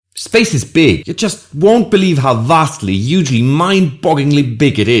Space is big. You just won't believe how vastly, hugely, mind-bogglingly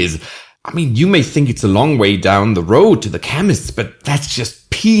big it is. I mean, you may think it's a long way down the road to the chemists, but that's just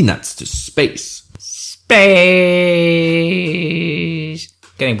peanuts to space. Space.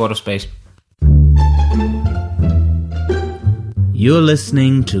 Getting bored of space. You're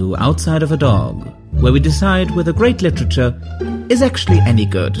listening to Outside of a Dog, where we decide whether great literature is actually any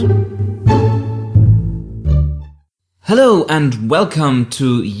good. Hello and welcome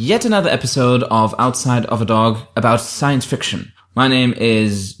to yet another episode of Outside of a Dog about science fiction. My name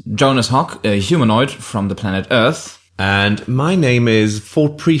is Jonas Hock, a humanoid from the planet Earth. And my name is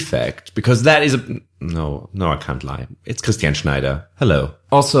Fort Prefect, because that is a... No, I can't lie. It's Christian Schneider. Hello.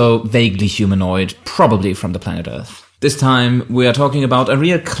 Also vaguely humanoid, probably from the planet Earth. This time we are talking about a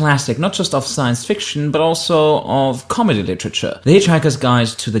real classic, not just of science fiction, but also of comedy literature. The Hitchhiker's Guide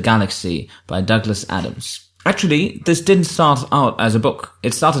to the Galaxy by Douglas Adams. Actually, this didn't start out as a book.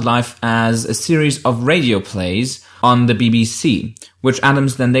 It started life as a series of radio plays on the BBC, which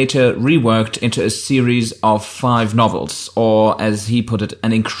Adams then later reworked into a series of 5 novels, or as he put it,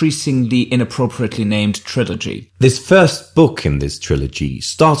 an increasingly inappropriately named trilogy. This first book in this trilogy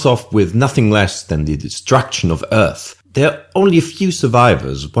starts off with nothing less than the destruction of Earth. There are only a few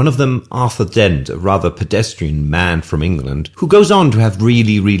survivors, one of them Arthur Dent, a rather pedestrian man from England, who goes on to have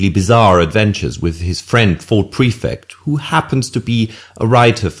really bizarre adventures with his friend Fort Prefect, who happens to be a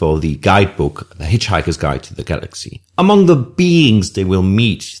writer for the guidebook, The Hitchhiker's Guide to the Galaxy. Among the beings they will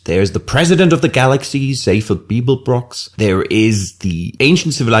meet, there's the president of the galaxy, Zaphod Beeblebrox. There is the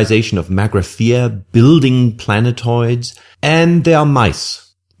ancient civilization of Magrathea, building planetoids, and there are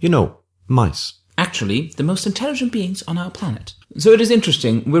mice. You know, mice. Actually, the most intelligent beings on our planet. So it is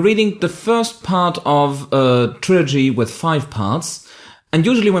interesting. We're reading the first part of a trilogy with 5 parts. And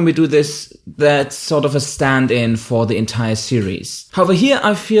usually when we do this, that's sort of a stand-in for the entire series. However, here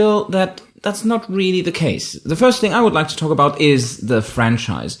I feel that that's not really the case. The first thing I would like to talk about is the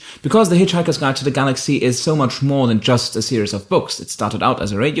franchise. Because The Hitchhiker's Guide to the Galaxy is so much more than just a series of books. It started out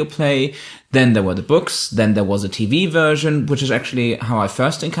as a radio play, then there were the books, then there was a TV version, which is actually how I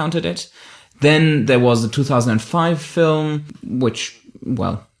first encountered it. Then there was the 2005 film, which,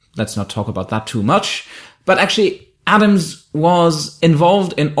 well, let's not talk about that too much. But actually, Adams was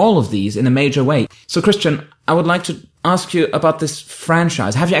involved in all of these in a major way. So, Christian, I would like to ask you about this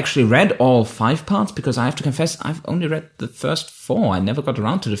franchise. Have you actually read all 5 parts? Because I have to confess, I've only read the first 4. I never got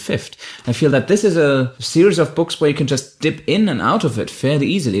around to the 5th. I feel that this is a series of books where you can just dip in and out of it fairly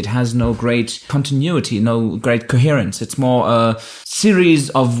easily. It has no great continuity, no great coherence. It's more a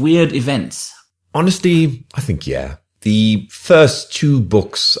series of weird events. Honestly, I think, yeah. The first 2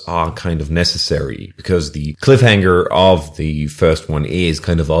 books are kind of necessary because the cliffhanger of the first one is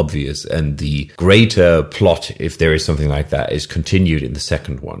kind of obvious, and the greater plot, if there is something like that, is continued in the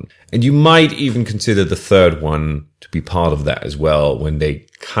second one. And you might even consider the third one to be part of that as well, when they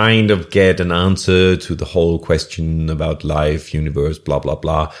kind of get an answer to the whole question about life, universe, blah, blah,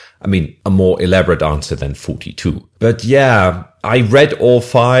 blah. I mean, a more elaborate answer than 42. But yeah, I read all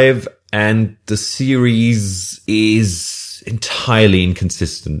 5. And the series is entirely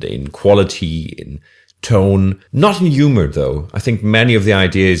inconsistent in quality, in tone, not in humor though. I think many of the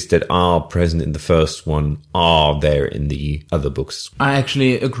ideas that are present in the first one are there in the other books. I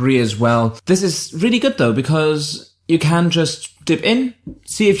actually agree as well. This is really good though, because you can just dip in,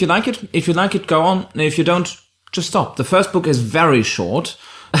 see if you like it. If you like it, go on. And if you don't, just stop. The first book is very short.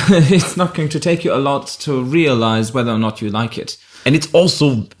 It's not going to take you a lot to realize whether or not you like it. And it's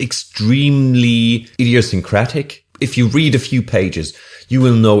also extremely idiosyncratic. If you read a few pages, you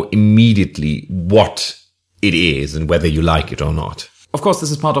will know immediately what it is and whether you like it or not. Of course,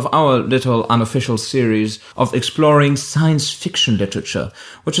 this is part of our little unofficial series of exploring science fiction literature,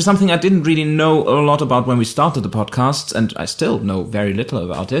 which is something I didn't really know a lot about when we started the podcast, and I still know very little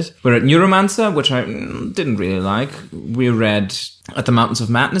about it. We read Neuromancer, which I didn't really like. We read At the Mountains of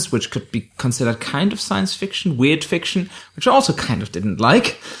Madness, which could be considered kind of science fiction, weird fiction, which I also kind of didn't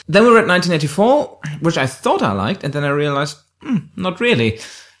like. Then we read 1984, which I thought I liked, and then I realized, not really.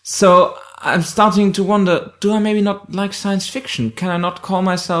 So I'm starting to wonder, do I maybe not like science fiction? Can I not call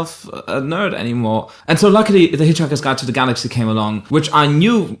myself a nerd anymore? And so luckily, The Hitchhiker's Guide to the Galaxy came along, which I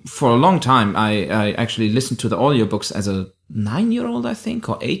knew for a long time. I actually listened to the audiobooks as a 9-year-old, I think,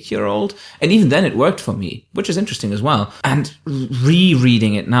 or 8-year-old. And even then it worked for me, which is interesting as well. And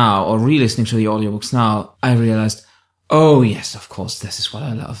rereading it now, or re-listening to the audiobooks now, I realized, oh yes, of course, this is what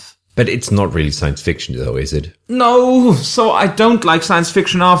I love. But it's not really science fiction though, is it? No, so I don't like science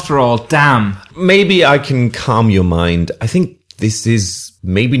fiction after all, damn. Maybe I can calm your mind. I think this is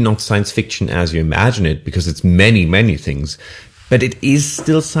maybe not science fiction as you imagine it, because it's many, many things. but it is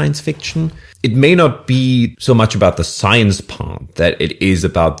still science fiction. It may not be so much about the science part, that it is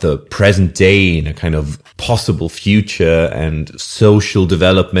about the present day and a kind of possible future and social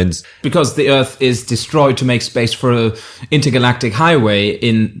developments. Because the Earth is destroyed to make space for an intergalactic highway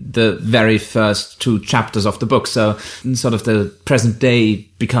in the very first 2 chapters of the book. So sort of the present day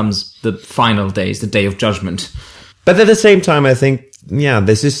becomes the final days, the day of judgment. But at the same time, I think, yeah,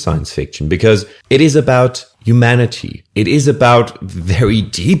 this is science fiction because it is about humanity. It is about very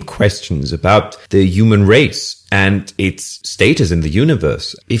deep questions about the human race and its status in the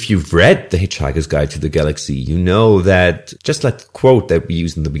universe. If you've read The Hitchhiker's Guide to the Galaxy, you know that, just like the quote that we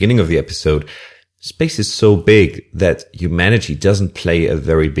used in the beginning of the episode, space is so big that humanity doesn't play a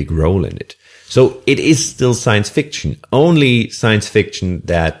very big role in it. So it is still science fiction, only science fiction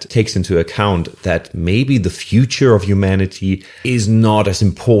that takes into account that maybe the future of humanity is not as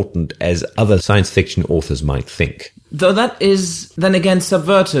important as other science fiction authors might think. Though that is then again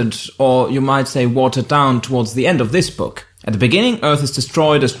subverted, or you might say watered down towards the end of this book. At the beginning, Earth is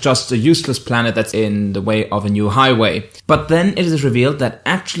destroyed as just a useless planet that's in the way of a new highway. But then it is revealed that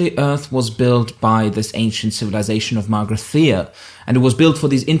actually Earth was built by this ancient civilization of Margrathea. And it was built for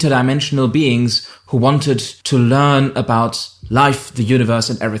these interdimensional beings who wanted to learn about life, the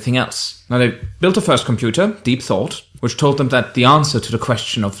universe, and everything else. Now, they built a first computer, Deep Thought, which told them that the answer to the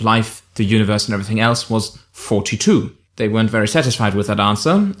question of life, the universe, and everything else was 42. They weren't very satisfied with that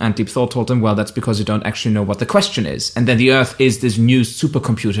answer, and Deep Thought told them, well, that's because you don't actually know what the question is. And then the Earth is this new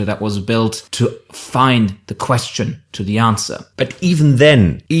supercomputer that was built to find the question to the answer. But even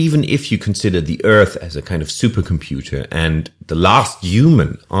then, even if you consider the Earth as a kind of supercomputer and the last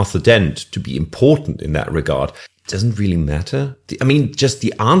human, Arthur Dent, to be important in that regard, it doesn't really matter. I mean, just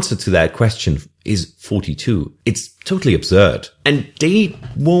the answer to that question is 42. It's totally absurd. And they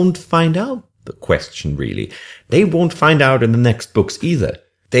won't find out the question, really. They won't find out in the next books either.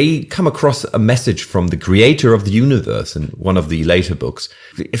 They come across a message from the creator of the universe in one of the later books.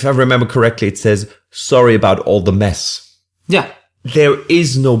 If I remember correctly, it says, sorry about all the mess. Yeah. There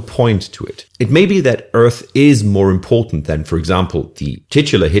is no point to it. It may be that Earth is more important than, for example, the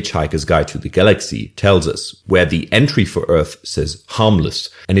titular Hitchhiker's Guide to the Galaxy tells us, where the entry for Earth says harmless,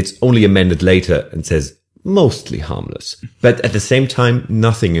 and it's only amended later and says mostly harmless. But at the same time,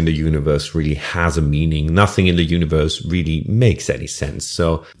 nothing in the universe really has a meaning. Nothing in the universe really makes any sense.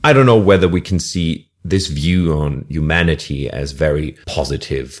 So I don't know whether we can see this view on humanity as very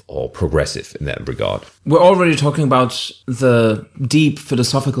positive or progressive in that regard. We're already talking about the deep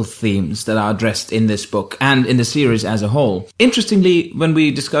philosophical themes that are addressed in this book and in the series as a whole. Interestingly, when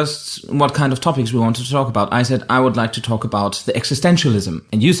we discussed what kind of topics we wanted to talk about, I said I would like to talk about the existentialism,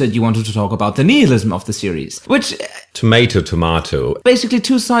 and you said you wanted to talk about the nihilism of the series, which... Tomato. Basically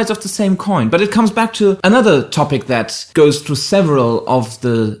 2 sides of the same coin, but it comes back to another topic that goes through several of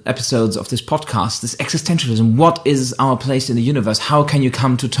the episodes of this podcast, this existentialism. What is our place in the universe? How can you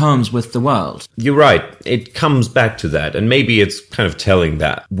come to terms with the world? You're right. It comes back to that. And maybe it's kind of telling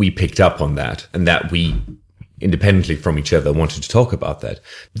that we picked up on that and that we, independently from each other, wanted to talk about that.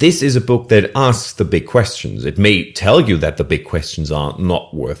 This is a book that asks the big questions. It may tell you that the big questions are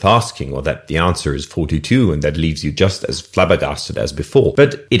not worth asking, or that the answer is 42 and that leaves you just as flabbergasted as before.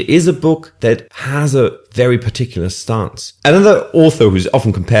 But it is a book that has a very particular stance. Another author who's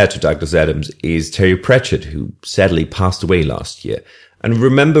often compared to Douglas Adams is Terry Pratchett, who sadly passed away last year. And I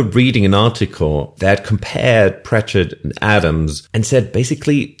remember reading an article that compared Pratchett and Adams and said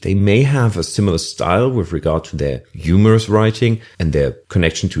basically they may have a similar style with regard to their humorous writing and their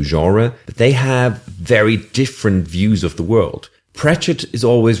connection to genre, but they have very different views of the world. Pratchett is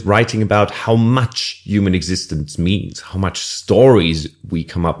always writing about how much human existence means, how much stories we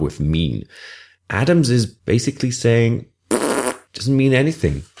come up with mean. Adams is basically saying, doesn't mean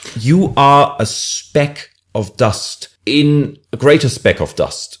anything. You are a speck of dust in a greater speck of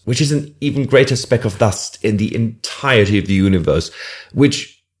dust, which is an even greater speck of dust in the entirety of the universe,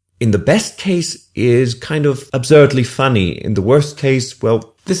 which in the best case is kind of absurdly funny. In the worst case,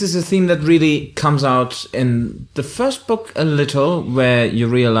 well... This is a theme that really comes out in the first book a little, where you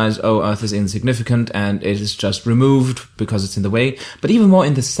realize, oh, Earth is insignificant and it is just removed because it's in the way. But even more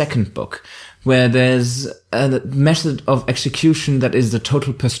in the second book, where there's a method of execution that is the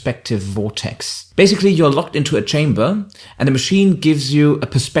total perspective vortex. Basically, you're locked into a chamber, and the machine gives you a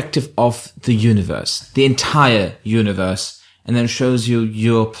perspective of the universe, the entire universe, and then shows you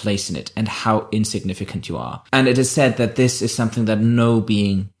your place in it and how insignificant you are. And it is said that this is something that no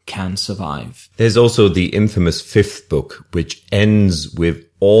being can survive. There's also the infamous 5th book, which ends with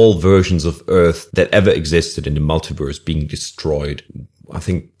all versions of Earth that ever existed in the multiverse being destroyed. I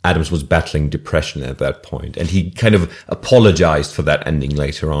think Adams was battling depression at that point, and he kind of apologized for that ending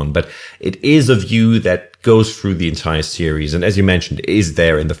later on. But it is a view that goes through the entire series, and as you mentioned, is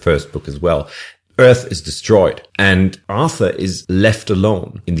there in the first book as well. Earth is destroyed, and Arthur is left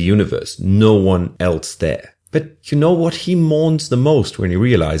alone in the universe. No one else there. But you know what he mourns the most when he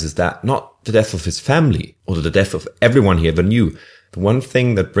realizes that? Not the death of his family or the death of everyone he ever knew. The one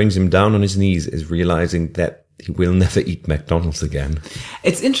thing that brings him down on his knees is realizing that he will never eat McDonald's again.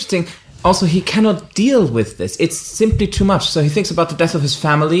 It's interesting. Also, he cannot deal with this. It's simply too much. So he thinks about the death of his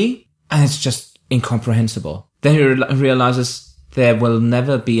family, and it's just incomprehensible. Then he realizes there will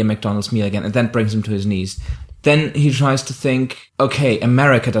never be a McDonald's meal again, and that brings him to his knees. Then he tries to think, okay,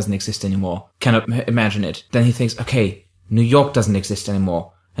 America doesn't exist anymore. Cannot imagine it. Then he thinks, okay, New York doesn't exist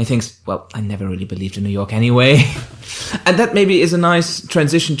anymore. And he thinks, well, I never really believed in New York anyway. And that maybe is a nice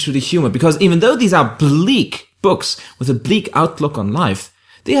transition to the humor, because even though these are bleak books with a bleak outlook on life,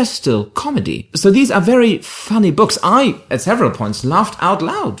 they are still comedy. So these are very funny books. I, at several points, laughed out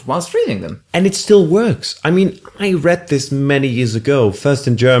loud whilst reading them. And it still works. I mean, I read this many years ago, first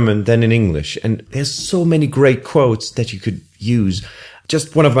in German, then in English. And there's so many great quotes that you could use.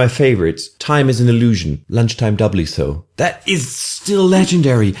 Just one of my favorites, time is an illusion, lunchtime doubly so. That is still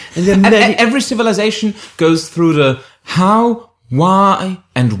legendary. And there are many... Every civilization goes through the how, why,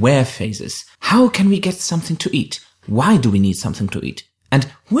 and where phases. How can we get something to eat? Why do we need something to eat? And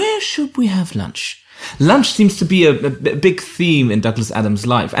where should we have lunch? Lunch seems to be a big theme in Douglas Adams'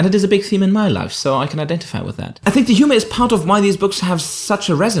 life, and it is a big theme in my life, so I can identify with that. I think the humor is part of why these books have such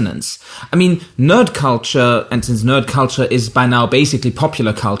a resonance. I mean, nerd culture, and since nerd culture is by now basically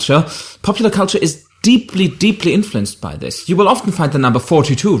popular culture is deeply, deeply influenced by this. You will often find the number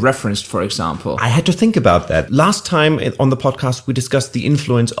 42 referenced, for example. I had to think about that. Last time on the podcast, we discussed the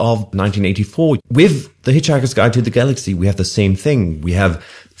influence of 1984. With The Hitchhiker's Guide to the Galaxy, we have the same thing. We have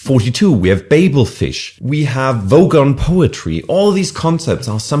 42, we have Babelfish, we have Vogon poetry. All these concepts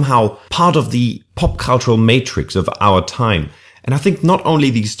are somehow part of the pop cultural matrix of our time. And I think not only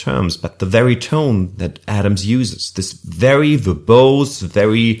these terms, but the very tone that Adams uses, this very verbose,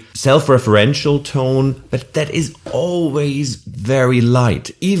 very self-referential tone, but that is always very light.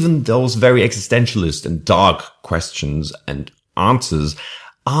 Even those very existentialist and dark questions and answers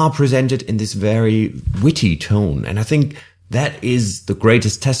are presented in this very witty tone. And I think that is the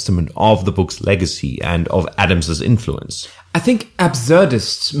greatest testament of the book's legacy and of Adams's influence. I think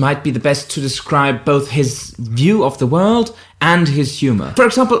absurdist might be the best to describe both his view of the world and his humor. For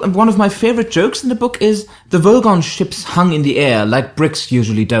example, one of my favorite jokes in the book is the Vogon ships hung in the air like bricks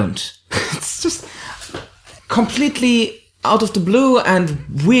usually don't. It's just completely out of the blue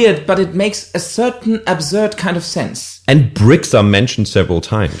and weird, but it makes a certain absurd kind of sense. And bricks are mentioned several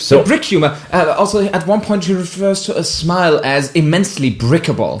times. So brick humor. Also, at one point, he refers to a smile as immensely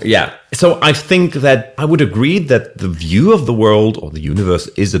brickable. Yeah. So I think that I would agree that the view of the world or the universe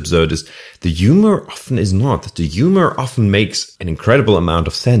is absurdist. The humor often is not. The humor often makes an incredible amount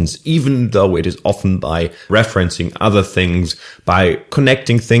of sense, even though it is often by referencing other things, by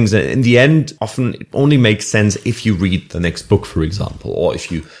connecting things. And in the end, often it only makes sense if you read the next book, for example, or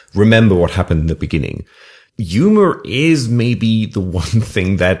if you remember what happened in the beginning. Humor is maybe the one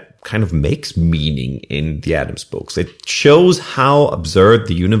thing that kind of makes meaning in the Adams books. It shows how absurd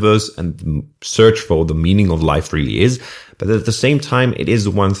the universe and the search for the meaning of life really is. But at the same time, it is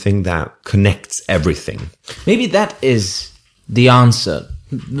the one thing that connects everything. Maybe that is the answer.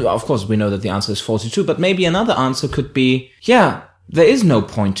 Of course, we know that the answer is 42, but maybe another answer could be, yeah, there is no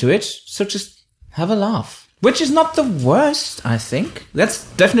point to it, so just have a laugh. Which is not the worst, I think.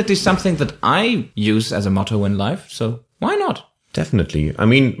 That's definitely something that I use as a motto in life, so why not? Definitely. I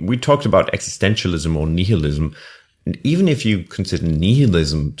mean, we talked about existentialism or nihilism. And even if you consider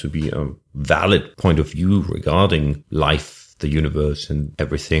nihilism to be a valid point of view regarding life, the universe and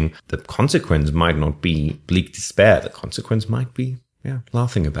everything, the consequence might not be bleak despair. The consequence might be,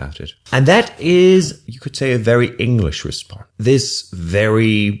 laughing about it. And that is, you could say, a very English response. This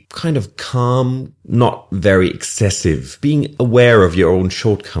very kind of calm, not very excessive, being aware of your own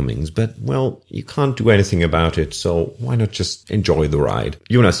shortcomings, but, well, you can't do anything about it, so why not just enjoy the ride?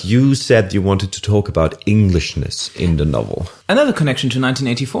 Jonas, you said you wanted to talk about Englishness in the novel. Another connection to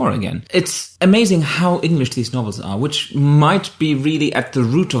 1984 again. It's amazing how English these novels are, which might be really at the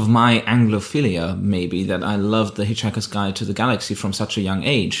root of my Anglophilia, maybe, that I loved The Hitchhiker's Guide to the Galaxy from such a young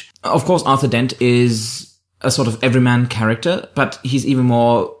age. Of course, Arthur Dent is a sort of everyman character, but he's even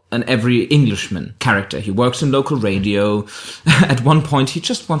more an every Englishman character. He works in local radio. At one point, he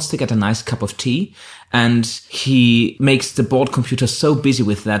just wants to get a nice cup of tea. And he makes the board computer so busy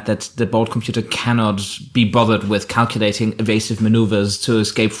with that the board computer cannot be bothered with calculating evasive maneuvers to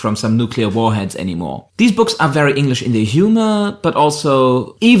escape from some nuclear warheads anymore. These books are very English in their humor, but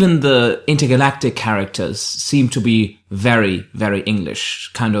also even the intergalactic characters seem to be very, very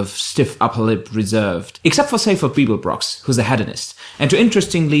English, kind of stiff upper lip, reserved. Except for Sayford Beeblebrox, who's a hedonist. And to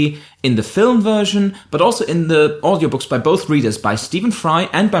interestingly, in the film version, but also in the audiobooks by both readers, by Stephen Fry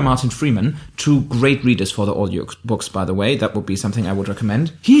and by Martin Freeman, two great readers for the audiobooks, by the way, that would be something I would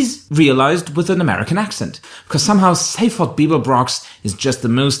recommend, he's realized with an American accent. Because somehow Sayford Beeblebrox is just the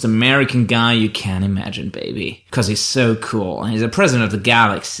most American guy you can imagine, baby. Because he's so cool. He's the president of the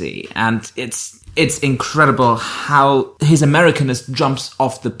galaxy. And it's incredible how his Americanness jumps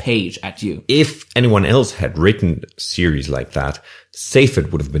off the page at you. If anyone else had written a series like that,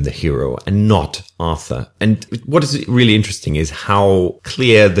 Sayford would have been the hero and not Arthur. And what is really interesting is how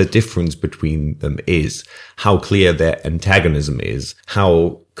clear the difference between them is, how clear their antagonism is,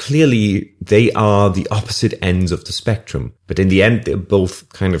 how clearly they are the opposite ends of the spectrum. But in the end, they're both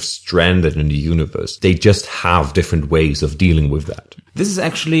kind of stranded in the universe. They just have different ways of dealing with that. This is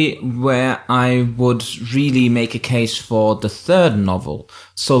actually where I would really make a case for the third novel,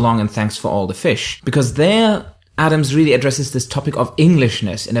 So Long and Thanks for All the Fish, because there Adams really addresses this topic of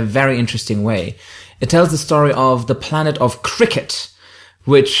Englishness in a very interesting way. It tells the story of the planet of Cricket,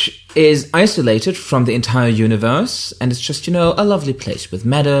 which is isolated from the entire universe, and it's just, a lovely place with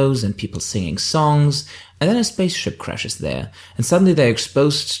meadows and people singing songs, and then a spaceship crashes there, and suddenly they're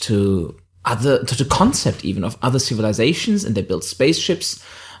exposed to the concept even of other civilizations, and they build spaceships,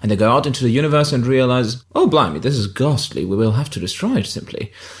 and they go out into the universe and realize, oh blimey, this is ghastly, we will have to destroy it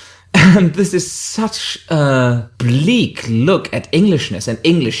simply. And this is such a bleak look at Englishness and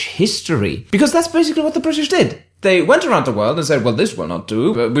English history, because that's basically what the British did. They went around the world and said, well, this will not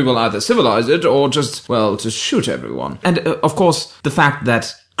do. We will either civilize it or just shoot everyone. And of course, the fact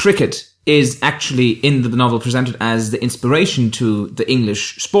that cricket is actually in the novel presented as the inspiration to the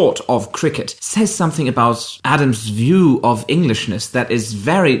English sport of cricket says something about Adams' view of Englishness that is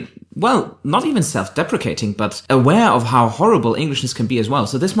very, not even self-deprecating, but aware of how horrible Englishness can be as well.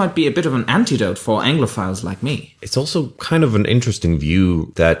 So this might be a bit of an antidote for Anglophiles like me. It's also kind of an interesting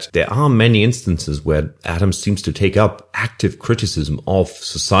view that there are many instances where Adams seems to take up active criticism of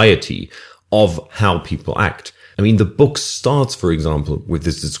society, of how people act. I mean, the book starts, for example, with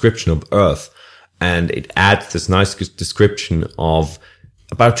this description of Earth, and it adds this nice description of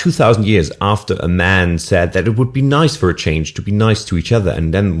about 2,000 years after a man said that it would be nice for a change to be nice to each other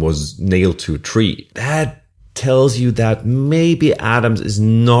and then was nailed to a tree. That tells you that maybe Adams is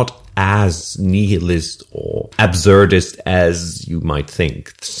not as nihilist or absurdist as you might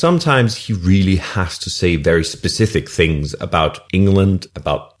think. Sometimes he really has to say very specific things about England,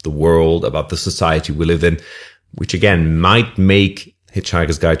 about the world, about the society we live in, which again might make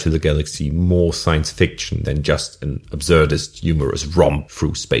Hitchhiker's Guide to the Galaxy more science fiction than just an absurdist, humorous romp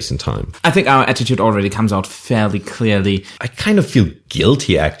through space and time. I think our attitude already comes out fairly clearly. I kind of feel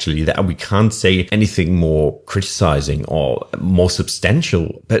guilty, actually, that we can't say anything more criticizing or more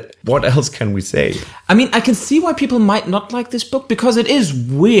substantial. But what else can we say? I mean, I can see why people might not like this book, because it is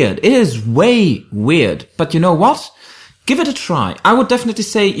weird. It is way weird. But you know what? Give it a try. I would definitely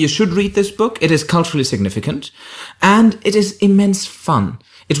say you should read this book. It is culturally significant, and it is immense fun.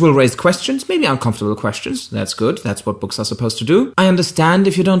 It will raise questions, maybe uncomfortable questions. That's good. That's what books are supposed to do. I understand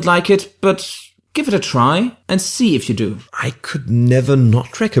if you don't like it, but give it a try and see if you do. I could never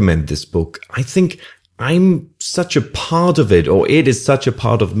not recommend this book. I think I'm such a part of it, or it is such a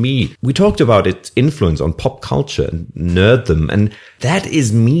part of me. We talked about its influence on pop culture and nerddom, and that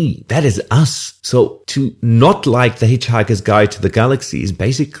is me. That is us. So to not like The Hitchhiker's Guide to the Galaxy is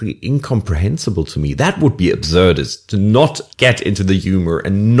basically incomprehensible to me. That would be absurdist, to not get into the humor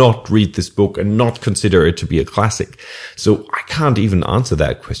and not read this book and not consider it to be a classic. So I can't even answer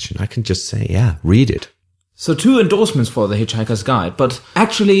that question. I can just say, yeah, read it. So 2 endorsements for The Hitchhiker's Guide, but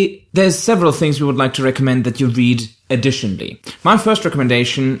actually there's several things we would like to recommend that you read additionally. My first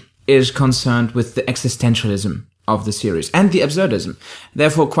recommendation is concerned with the existentialism of the series and the absurdism.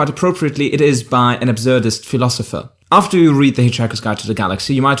 Therefore, quite appropriately, it is by an absurdist philosopher. After you read The Hitchhiker's Guide to the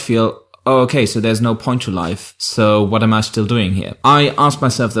Galaxy, you might feel, oh, okay, so there's no point to life, so what am I still doing here? I asked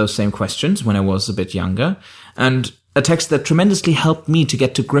myself those same questions when I was a bit younger, and a text that tremendously helped me to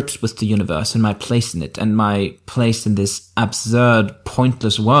get to grips with the universe and my place in it and my place in this absurd,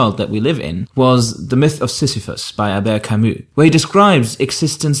 pointless world that we live in was The Myth of Sisyphus by Albert Camus, where he describes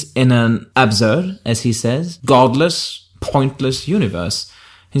existence in an absurd, as he says, godless, pointless universe.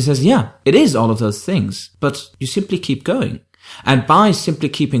 He says, yeah, it is all of those things, but you simply keep going. And by simply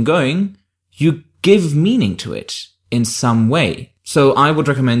keeping going, you give meaning to it in some way. So I would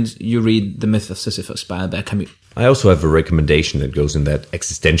recommend you read The Myth of Sisyphus by Albert Camus. I also have a recommendation that goes in that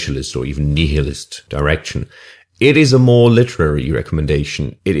existentialist or even nihilist direction. It is a more literary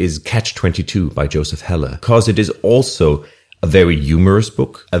recommendation. It is Catch-22 by Joseph Heller, because it is also a very humorous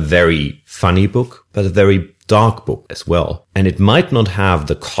book, a very funny book, but a very dark book as well. And it might not have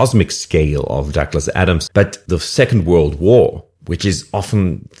the cosmic scale of Douglas Adams, but the Second World War, which is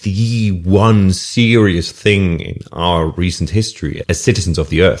often the one serious thing in our recent history as citizens of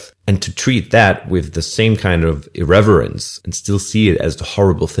the earth. And to treat that with the same kind of irreverence and still see it as the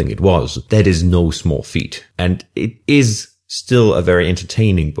horrible thing it was, that is no small feat. And it is still a very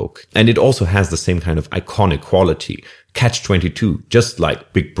entertaining book. And it also has the same kind of iconic quality. Catch-22, just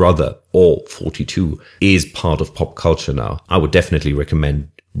like Big Brother or 42, is part of pop culture now. I would definitely recommend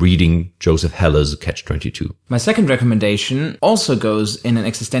reading Joseph Heller's Catch-22. My second recommendation also goes in an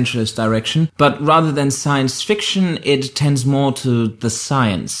existentialist direction, but rather than science fiction, it tends more to the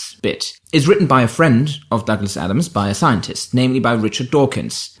science bit. It's written by a friend of Douglas Adams, by a scientist, namely by Richard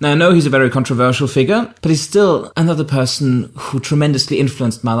Dawkins. Now, I know he's a very controversial figure, but he's still another person who tremendously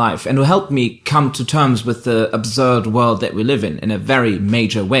influenced my life and who helped me come to terms with the absurd world that we live in a very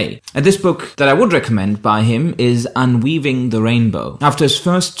major way. And this book that I would recommend by him is Unweaving the Rainbow. After his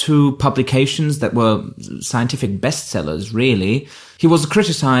first two publications that were scientific bestsellers, really, he was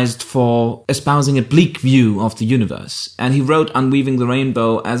criticized for espousing a bleak view of the universe, and he wrote Unweaving the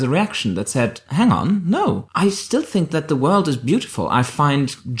Rainbow as a reaction that said, hang on, no, I still think that the world is beautiful. I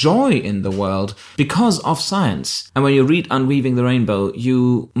find joy in the world because of science. And when you read Unweaving the Rainbow,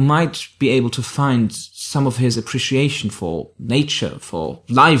 you might be able to find some of his appreciation for nature, for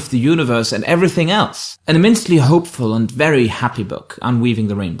life, the universe, and everything else. An immensely hopeful and very happy book, Unweaving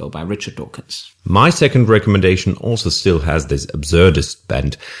the Rainbow by Richard Dawkins. My second recommendation also still has this absurdist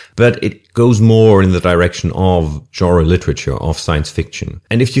bent, but it goes more in the direction of genre literature, of science fiction.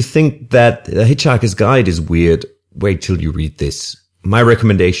 And if you think that The Hitchhiker's Guide is weird, wait till you read this. My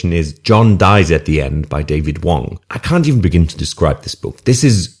recommendation is John Dies at the End by David Wong. I can't even begin to describe this book. This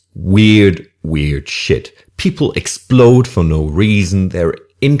is weird shit. People explode for no reason. They're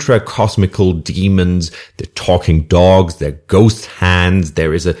intracosmical demons. They're talking dogs. They're ghost hands.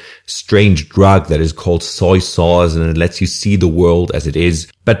 There is a strange drug that is called soy sauce, and it lets you see the world as it is.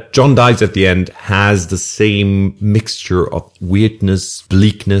 But John Dies at the End has the same mixture of weirdness,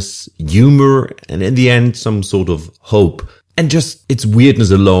 bleakness, humor, and in the end, some sort of hope. And just its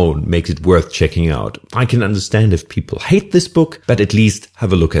weirdness alone makes it worth checking out. I can understand if people hate this book, but at least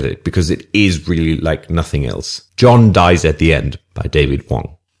have a look at it, because it is really like nothing else. John Dies at the End by David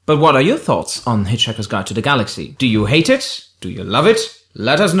Wong. But what are your thoughts on Hitchhiker's Guide to the Galaxy? Do you hate it? Do you love it?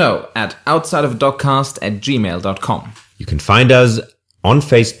 Let us know at outsideofadogcast@gmail.com. You can find us on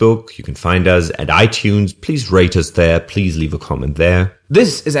Facebook. You can find us at iTunes. Please rate us there. Please leave a comment there.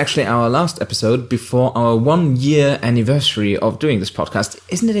 This is actually our last episode before our 1 year anniversary of doing this podcast.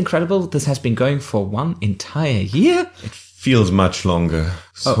 Isn't it incredible? This has been going for 1 entire year. It feels much longer.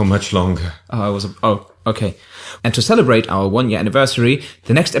 So much longer. Okay. And to celebrate our 1 year anniversary,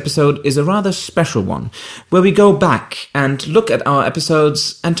 the next episode is a rather special one, where we go back and look at our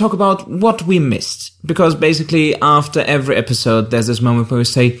episodes and talk about what we missed. Because basically, after every episode, there's this moment where we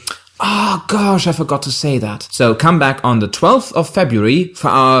say, oh gosh, I forgot to say that. So come back on the 12th of February for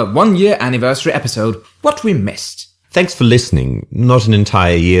our 1 year anniversary episode, What We Missed. Thanks for listening. Not an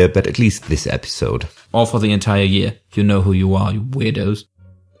entire year, but at least this episode. Or for the entire year. You know who you are, you weirdos.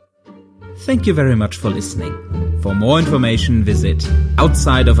 Thank you very much for listening. For more information, visit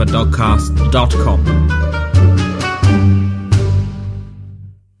outsideofadogcast.com.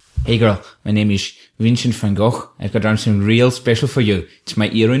 Hey girl, my name is Vincent van Gogh. I've got something real special for you. It's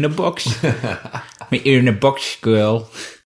my ear in a box. My ear in a box, girl.